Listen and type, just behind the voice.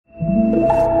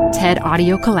TED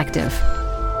Audio Collective.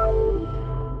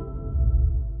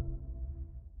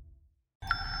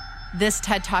 This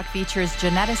TED Talk features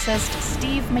geneticist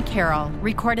Steve McCarroll,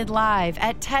 recorded live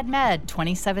at TEDMed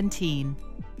 2017.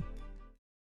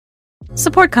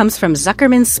 Support comes from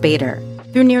Zuckerman Spader.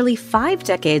 Through nearly 5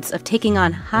 decades of taking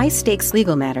on high-stakes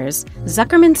legal matters,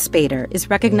 Zuckerman Spader is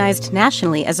recognized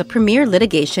nationally as a premier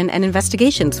litigation and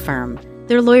investigations firm.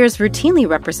 Their lawyers routinely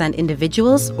represent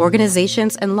individuals,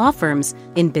 organizations, and law firms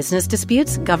in business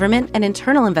disputes, government and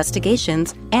internal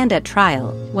investigations, and at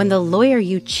trial, when the lawyer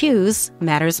you choose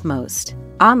matters most.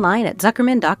 Online at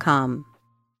Zuckerman.com.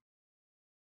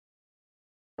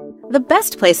 The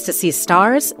best place to see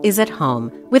stars is at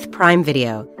home with Prime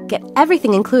Video. Get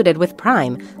everything included with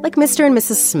Prime, like Mr. and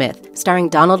Mrs. Smith, starring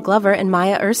Donald Glover and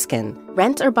Maya Erskine.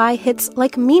 Rent or buy hits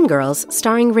like Mean Girls,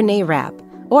 starring Renee Rapp.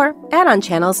 Or add-on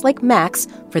channels like Max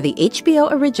for the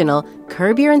HBO original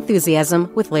Curb Your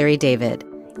Enthusiasm with Larry David.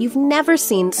 You've never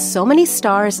seen so many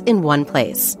stars in one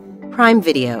place. Prime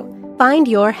Video. Find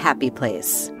your happy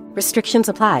place. Restrictions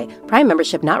apply. Prime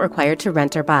membership not required to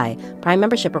rent or buy. Prime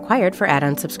membership required for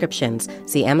add-on subscriptions.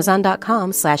 See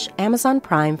Amazon.com/Amazon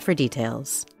Prime for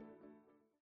details.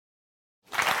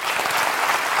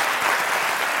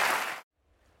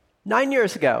 Nine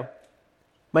years ago,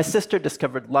 my sister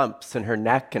discovered lumps in her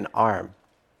neck and arm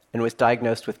and was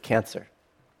diagnosed with cancer.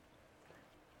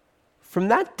 From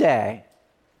that day,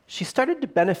 she started to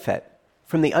benefit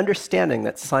from the understanding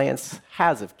that science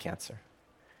has of cancer.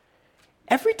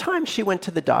 Every time she went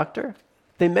to the doctor,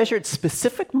 they measured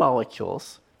specific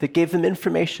molecules that gave them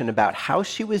information about how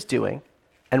she was doing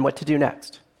and what to do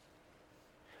next.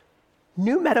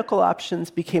 New medical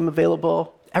options became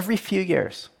available every few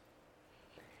years.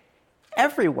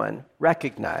 Everyone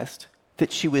recognized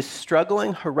that she was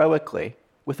struggling heroically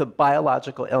with a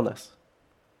biological illness.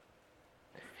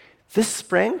 This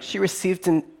spring, she received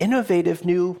an innovative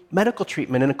new medical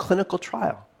treatment in a clinical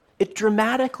trial. It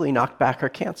dramatically knocked back her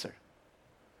cancer.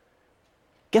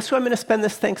 Guess who I'm going to spend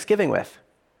this Thanksgiving with?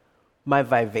 My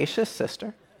vivacious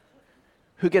sister,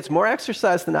 who gets more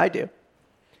exercise than I do,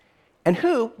 and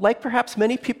who, like perhaps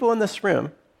many people in this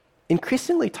room,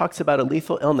 increasingly talks about a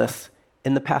lethal illness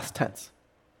in the past tense.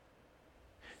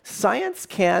 Science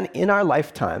can, in our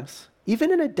lifetimes,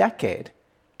 even in a decade,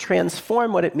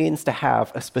 transform what it means to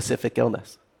have a specific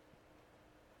illness.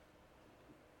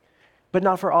 But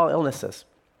not for all illnesses.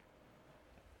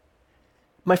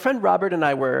 My friend Robert and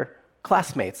I were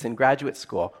classmates in graduate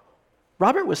school.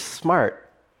 Robert was smart,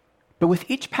 but with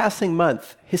each passing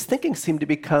month, his thinking seemed to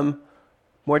become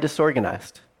more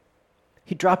disorganized.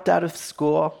 He dropped out of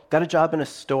school, got a job in a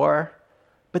store,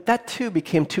 but that too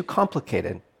became too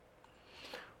complicated.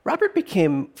 Robert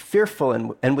became fearful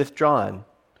and withdrawn.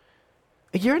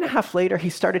 A year and a half later, he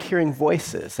started hearing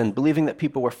voices and believing that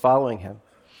people were following him.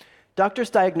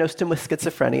 Doctors diagnosed him with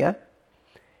schizophrenia,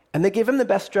 and they gave him the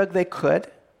best drug they could.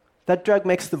 That drug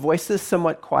makes the voices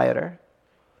somewhat quieter,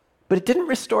 but it didn't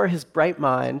restore his bright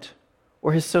mind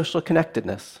or his social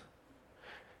connectedness.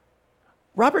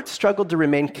 Robert struggled to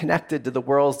remain connected to the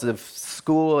worlds of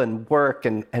school and work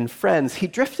and friends. He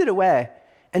drifted away,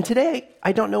 and today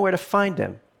I don't know where to find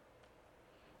him.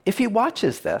 If he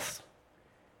watches this,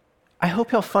 I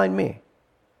hope he'll find me.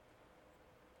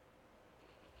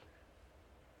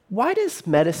 Why does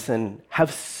medicine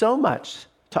have so much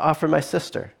to offer my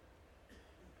sister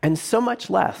and so much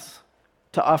less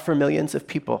to offer millions of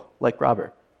people like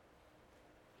Robert?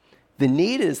 The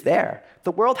need is there.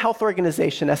 The World Health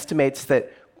Organization estimates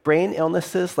that brain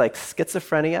illnesses like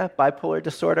schizophrenia, bipolar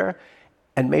disorder,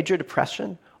 and major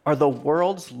depression are the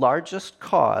world's largest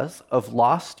cause of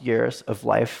lost years of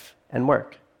life and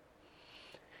work.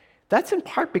 That's in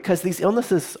part because these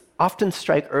illnesses often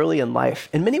strike early in life,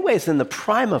 in many ways in the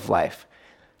prime of life,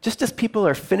 just as people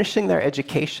are finishing their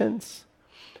educations,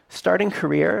 starting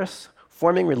careers,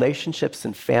 forming relationships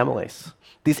and families.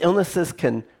 These illnesses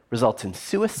can result in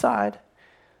suicide.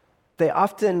 They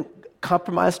often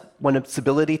compromise one's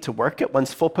ability to work at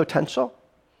one's full potential.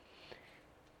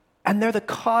 And they're the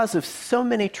cause of so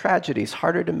many tragedies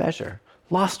harder to measure.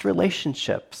 Lost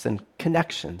relationships and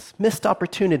connections, missed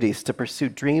opportunities to pursue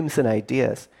dreams and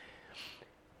ideas.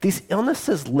 These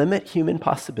illnesses limit human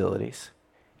possibilities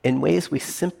in ways we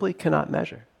simply cannot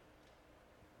measure.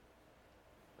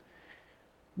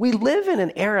 We live in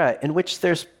an era in which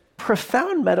there's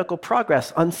profound medical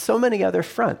progress on so many other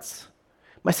fronts.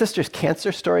 My sister's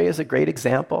cancer story is a great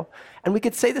example, and we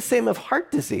could say the same of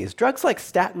heart disease. Drugs like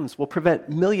statins will prevent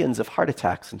millions of heart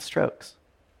attacks and strokes.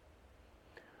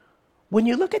 When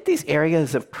you look at these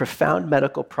areas of profound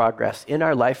medical progress in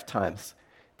our lifetimes,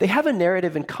 they have a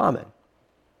narrative in common.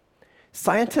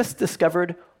 Scientists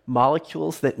discovered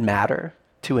molecules that matter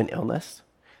to an illness.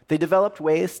 They developed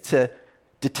ways to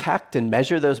detect and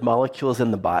measure those molecules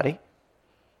in the body.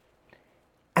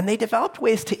 And they developed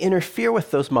ways to interfere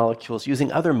with those molecules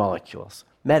using other molecules,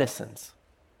 medicines.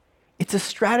 It's a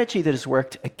strategy that has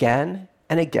worked again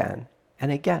and again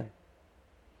and again.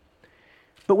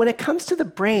 But when it comes to the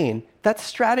brain, that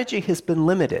strategy has been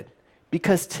limited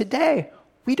because today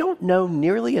we don't know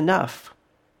nearly enough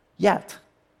yet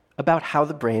about how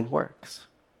the brain works.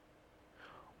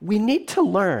 We need to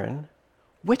learn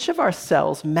which of our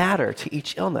cells matter to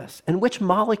each illness and which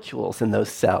molecules in those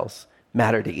cells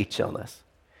matter to each illness.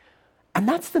 And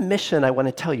that's the mission I want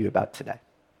to tell you about today.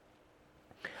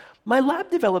 My lab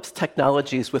develops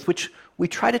technologies with which we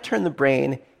try to turn the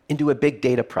brain into a big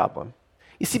data problem.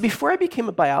 You see, before I became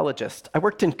a biologist, I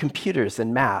worked in computers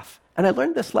and math, and I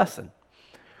learned this lesson.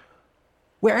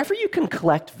 Wherever you can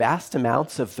collect vast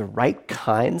amounts of the right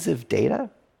kinds of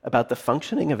data about the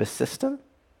functioning of a system,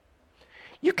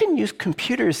 you can use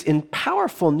computers in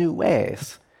powerful new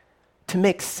ways to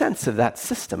make sense of that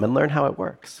system and learn how it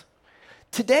works.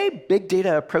 Today, big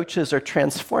data approaches are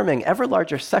transforming ever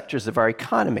larger sectors of our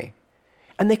economy,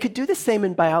 and they could do the same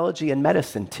in biology and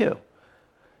medicine too.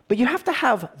 But you have to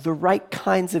have the right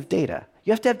kinds of data.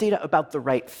 You have to have data about the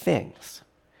right things.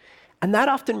 And that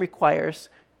often requires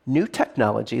new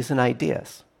technologies and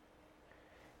ideas.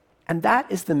 And that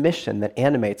is the mission that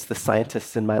animates the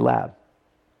scientists in my lab.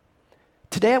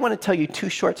 Today, I want to tell you two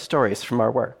short stories from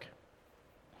our work.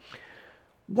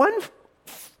 One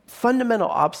fundamental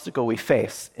obstacle we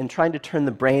face in trying to turn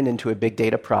the brain into a big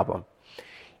data problem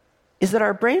is that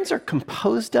our brains are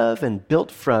composed of and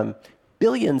built from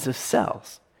billions of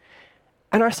cells.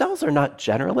 And our cells are not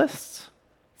generalists,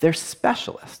 they're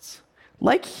specialists.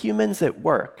 Like humans at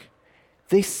work,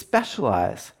 they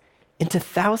specialize into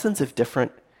thousands of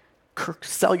different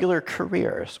cellular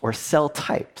careers or cell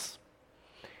types.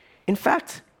 In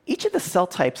fact, each of the cell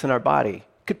types in our body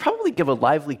could probably give a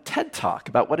lively TED talk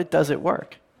about what it does at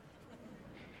work.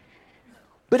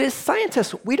 But as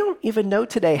scientists, we don't even know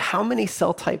today how many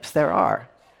cell types there are.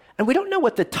 And we don't know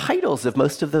what the titles of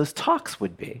most of those talks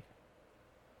would be.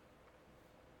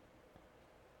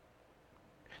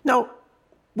 Now,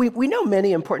 we know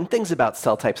many important things about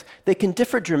cell types. They can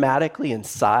differ dramatically in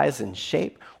size and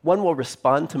shape. One will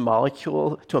respond to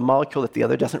a molecule that the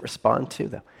other doesn't respond to.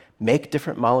 They'll make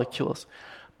different molecules.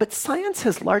 But science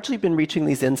has largely been reaching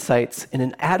these insights in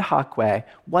an ad hoc way,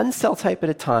 one cell type at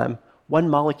a time, one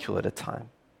molecule at a time.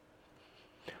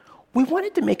 We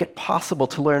wanted to make it possible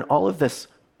to learn all of this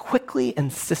quickly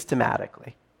and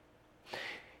systematically.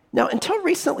 Now, until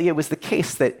recently, it was the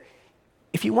case that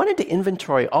if you wanted to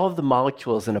inventory all of the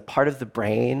molecules in a part of the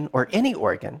brain or any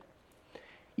organ,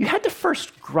 you had to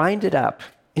first grind it up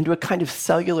into a kind of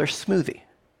cellular smoothie.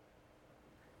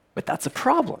 But that's a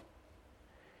problem.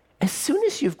 As soon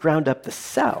as you've ground up the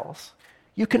cells,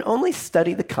 you can only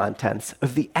study the contents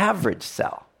of the average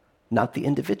cell, not the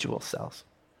individual cells.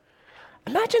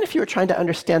 Imagine if you were trying to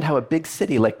understand how a big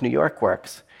city like New York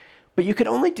works, but you could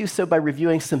only do so by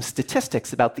reviewing some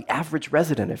statistics about the average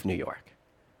resident of New York.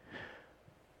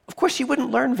 Of course, you wouldn't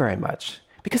learn very much,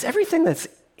 because everything that's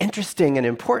interesting and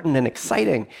important and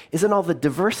exciting is in all the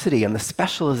diversity and the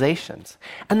specializations.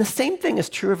 And the same thing is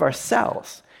true of our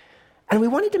cells. And we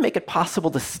wanted to make it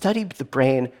possible to study the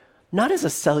brain not as a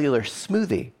cellular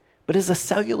smoothie, but as a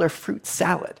cellular fruit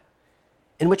salad,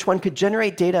 in which one could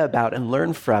generate data about and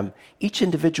learn from each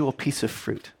individual piece of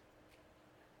fruit.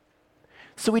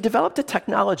 So we developed a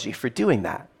technology for doing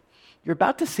that. You're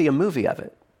about to see a movie of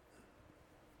it.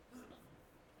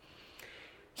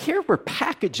 Here we're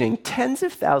packaging tens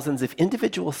of thousands of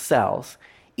individual cells,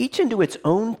 each into its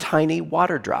own tiny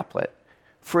water droplet,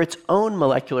 for its own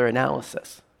molecular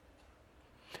analysis.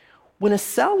 When a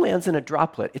cell lands in a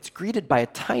droplet, it's greeted by a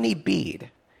tiny bead,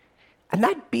 and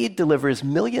that bead delivers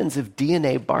millions of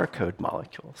DNA barcode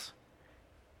molecules.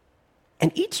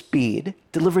 And each bead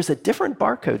delivers a different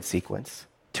barcode sequence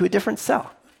to a different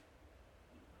cell.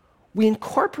 We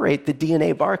incorporate the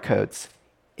DNA barcodes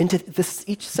into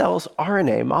each cell's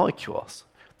RNA molecules.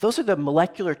 Those are the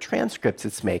molecular transcripts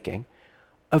it's making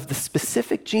of the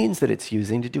specific genes that it's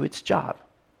using to do its job.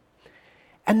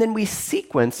 And then we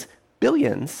sequence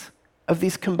billions of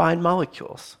these combined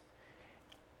molecules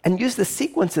and use the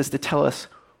sequences to tell us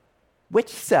which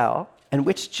cell and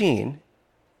which gene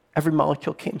every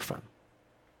molecule came from.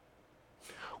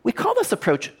 We call this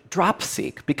approach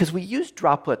Drop-seq because we use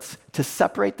droplets to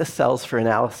separate the cells for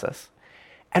analysis.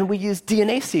 And we use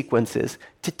DNA sequences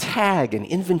to tag and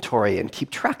inventory and keep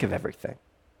track of everything.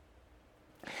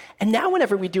 And now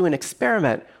whenever we do an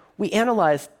experiment, we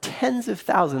analyze tens of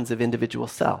thousands of individual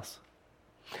cells.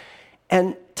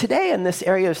 And today in this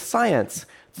area of science,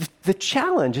 the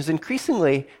challenge is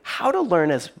increasingly how to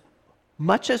learn as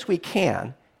much as we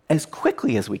can, as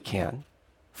quickly as we can,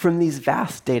 from these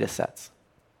vast data sets.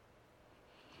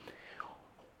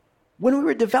 When we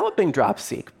were developing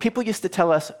Drop-seq, people used to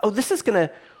tell us, oh, this is going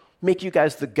to make you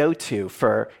guys the go-to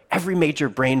for every major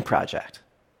brain project.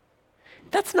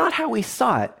 That's not how we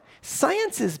saw it.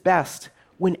 Science is best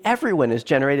when everyone is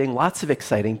generating lots of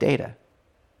exciting data.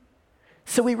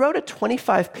 So we wrote a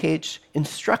 25-page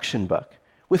instruction book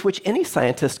with which any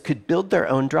scientist could build their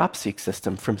own Drop-seq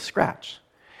system from scratch.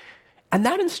 And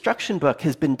that instruction book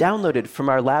has been downloaded from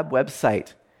our lab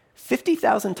website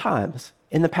 50,000 times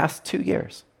in the past 2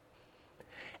 years.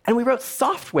 And we wrote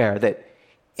software that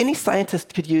any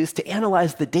scientist could use to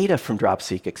analyze the data from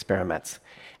Drop-seq experiments.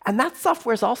 And that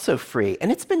software is also free,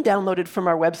 and it's been downloaded from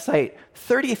our website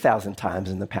 30,000 times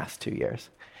in the past 2 years.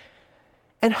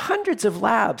 And hundreds of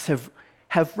labs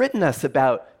have written us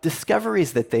about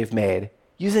discoveries that they've made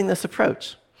using this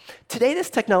approach. Today, this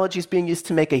technology is being used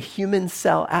to make a human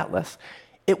cell atlas.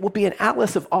 It will be an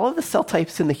atlas of all of the cell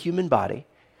types in the human body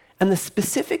and the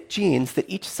specific genes that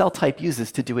each cell type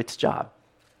uses to do its job.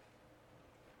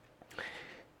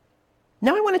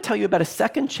 Now I want to tell you about a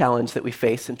second challenge that we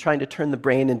face in trying to turn the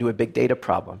brain into a big data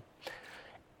problem.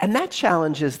 And that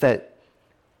challenge is that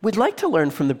we'd like to learn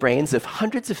from the brains of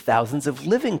hundreds of thousands of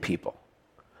living people.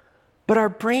 But our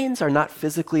brains are not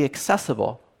physically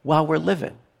accessible while we're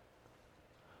living.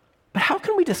 But how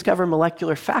can we discover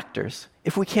molecular factors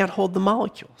if we can't hold the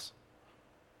molecules?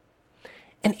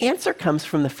 An answer comes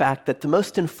from the fact that the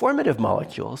most informative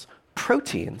molecules,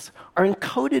 proteins, are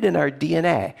encoded in our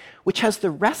DNA, which has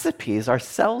the recipes our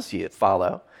cells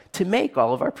follow to make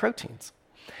all of our proteins.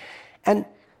 And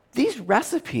these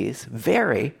recipes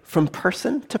vary from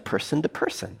person to person to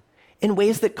person in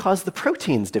ways that cause the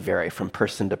proteins to vary from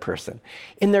person to person,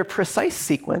 in their precise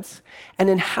sequence and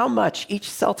in how much each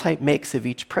cell type makes of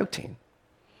each protein.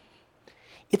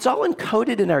 It's all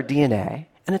encoded in our DNA,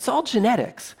 and it's all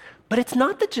genetics, but it's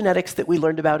not the genetics that we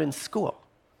learned about in school.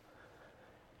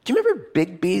 Do you remember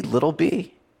big B, little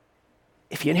b?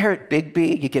 If you inherit big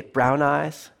B, you get brown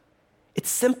eyes. It's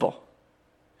simple.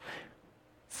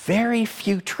 Very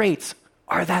few traits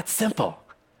are that simple.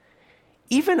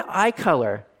 Even eye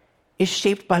color is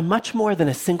shaped by much more than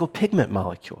a single pigment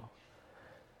molecule.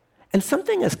 And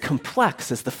something as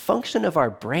complex as the function of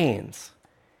our brains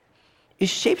is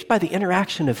shaped by the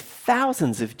interaction of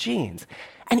thousands of genes.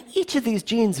 And each of these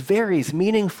genes varies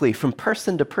meaningfully from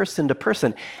person to person to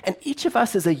person, and each of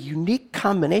us is a unique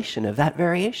combination of that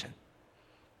variation.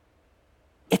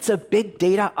 It's a big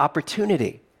data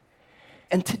opportunity.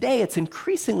 And today it's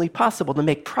increasingly possible to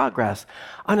make progress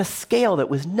on a scale that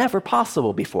was never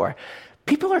possible before.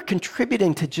 People are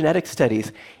contributing to genetic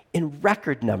studies in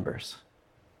record numbers.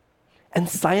 And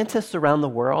scientists around the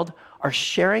world are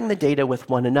sharing the data with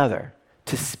one another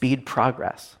to speed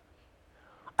progress.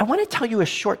 I want to tell you a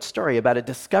short story about a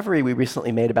discovery we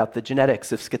recently made about the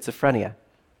genetics of schizophrenia.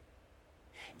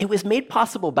 It was made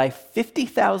possible by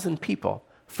 50,000 people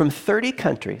from 30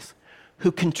 countries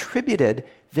who contributed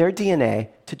their DNA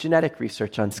to genetic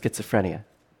research on schizophrenia.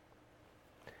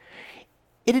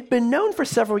 It had been known for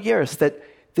several years that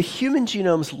the human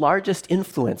genome's largest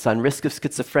influence on risk of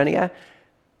schizophrenia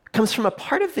comes from a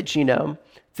part of the genome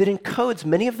that encodes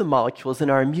many of the molecules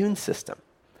in our immune system.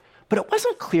 But it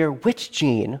wasn't clear which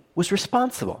gene was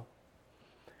responsible.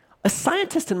 A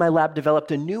scientist in my lab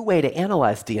developed a new way to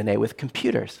analyze DNA with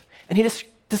computers, and he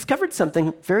discovered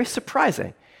something very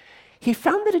surprising. He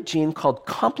found that a gene called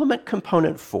complement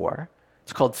component 4,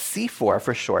 it's called C4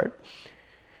 for short,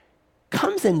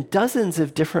 comes in dozens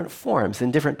of different forms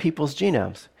in different people's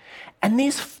genomes. And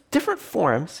these different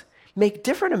forms make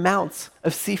different amounts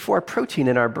of C4 protein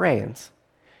in our brains.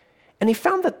 And he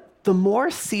found that the more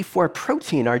C4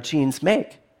 protein our genes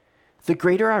make, the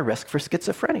greater our risk for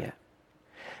schizophrenia.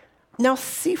 Now,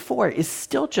 C4 is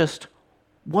still just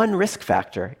one risk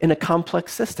factor in a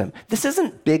complex system. This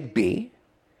isn't big B,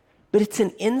 but it's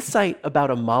an insight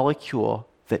about a molecule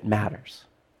that matters.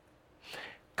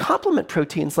 Complement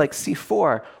proteins like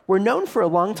C4 were known for a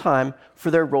long time for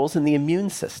their roles in the immune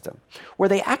system, where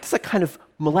they act as a kind of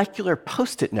molecular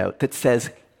post-it note that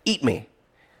says, "Eat me."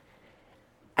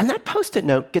 And that post-it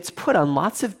note gets put on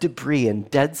lots of debris and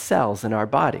dead cells in our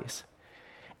bodies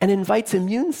and invites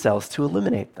immune cells to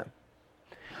eliminate them.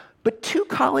 But two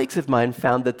colleagues of mine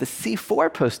found that the C4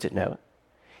 post-it note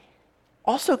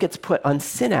also gets put on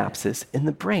synapses in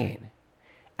the brain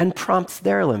and prompts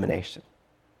their elimination.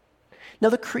 Now,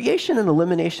 the creation and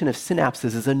elimination of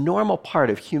synapses is a normal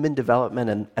part of human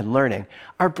development and learning.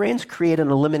 Our brains create and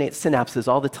eliminate synapses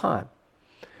all the time.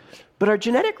 But our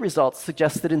genetic results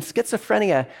suggest that in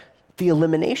schizophrenia, the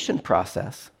elimination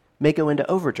process may go into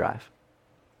overdrive.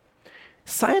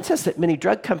 Scientists at many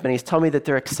drug companies tell me that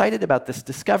they're excited about this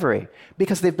discovery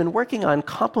because they've been working on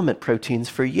complement proteins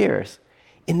for years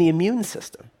in the immune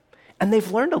system, and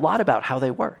they've learned a lot about how they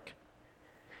work.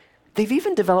 They've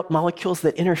even developed molecules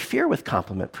that interfere with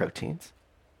complement proteins,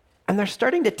 and they're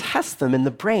starting to test them in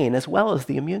the brain as well as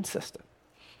the immune system.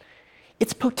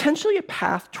 It's potentially a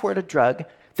path toward a drug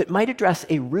that might address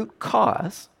a root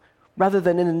cause rather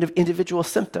than an individual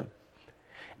symptom.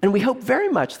 And we hope very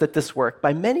much that this work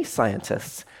by many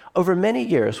scientists over many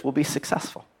years will be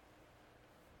successful.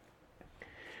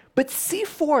 But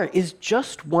C4 is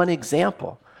just one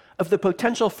example of the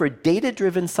potential for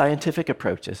data-driven scientific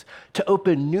approaches to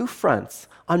open new fronts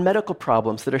on medical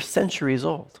problems that are centuries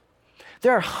old.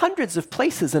 There are hundreds of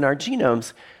places in our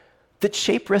genomes that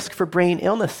shape risk for brain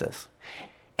illnesses,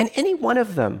 and any one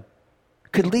of them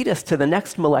could lead us to the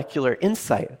next molecular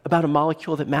insight about a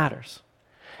molecule that matters.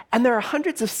 And there are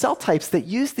hundreds of cell types that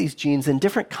use these genes in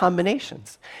different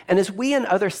combinations. And as we and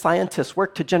other scientists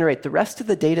work to generate the rest of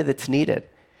the data that's needed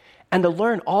and to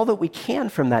learn all that we can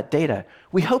from that data,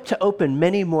 we hope to open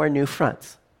many more new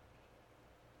fronts.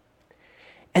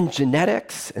 And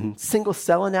genetics and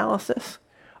single-cell analysis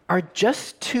are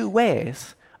just two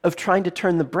ways of trying to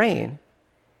turn the brain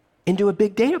into a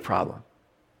big data problem.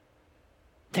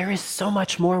 There is so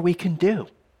much more we can do.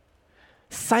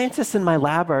 Scientists in my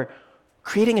lab are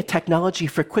creating a technology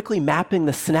for quickly mapping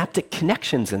the synaptic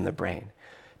connections in the brain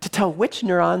to tell which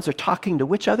neurons are talking to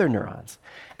which other neurons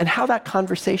and how that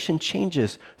conversation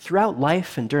changes throughout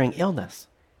life and during illness.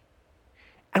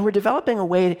 And we're developing a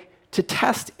way to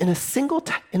test in a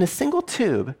single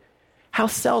tube how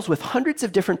cells with hundreds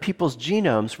of different people's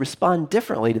genomes respond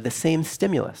differently to the same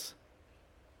stimulus.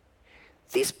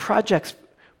 These projects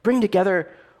bring together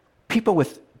people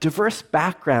with diverse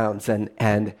backgrounds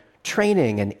and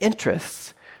training and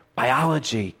interests: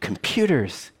 biology,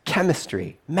 computers,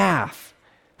 chemistry, math,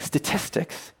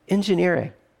 statistics,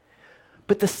 engineering.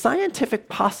 But the scientific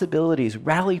possibilities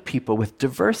rally people with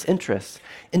diverse interests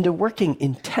into working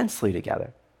intensely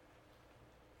together.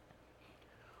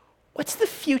 What's the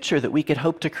future that we could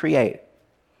hope to create?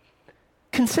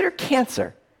 Consider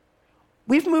cancer.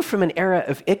 We've moved from an era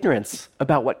of ignorance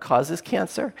about what causes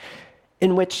cancer,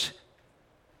 in which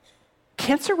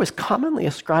cancer was commonly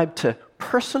ascribed to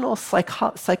personal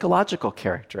psychological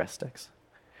characteristics,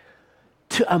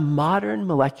 to a modern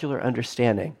molecular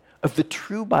understanding of the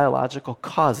true biological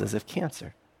causes of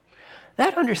cancer.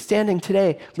 That understanding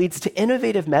today leads to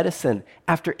innovative medicine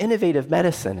after innovative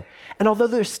medicine, and although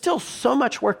there's still so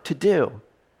much work to do,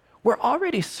 we're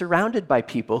already surrounded by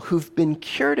people who've been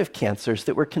cured of cancers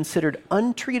that were considered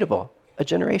untreatable a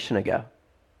generation ago.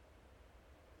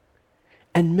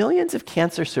 And millions of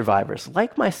cancer survivors,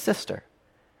 like my sister,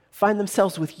 find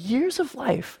themselves with years of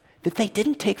life that they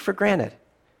didn't take for granted,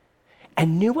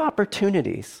 and new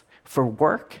opportunities for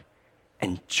work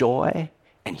and joy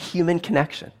and human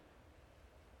connection.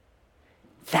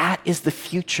 That is the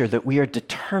future that we are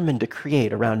determined to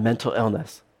create around mental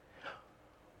illness.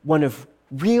 One of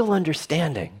real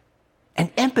understanding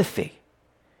and empathy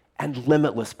and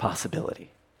limitless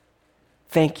possibility.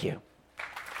 Thank you.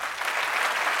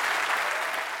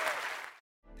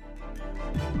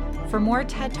 For more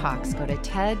TED Talks, go to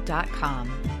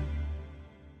TED.com.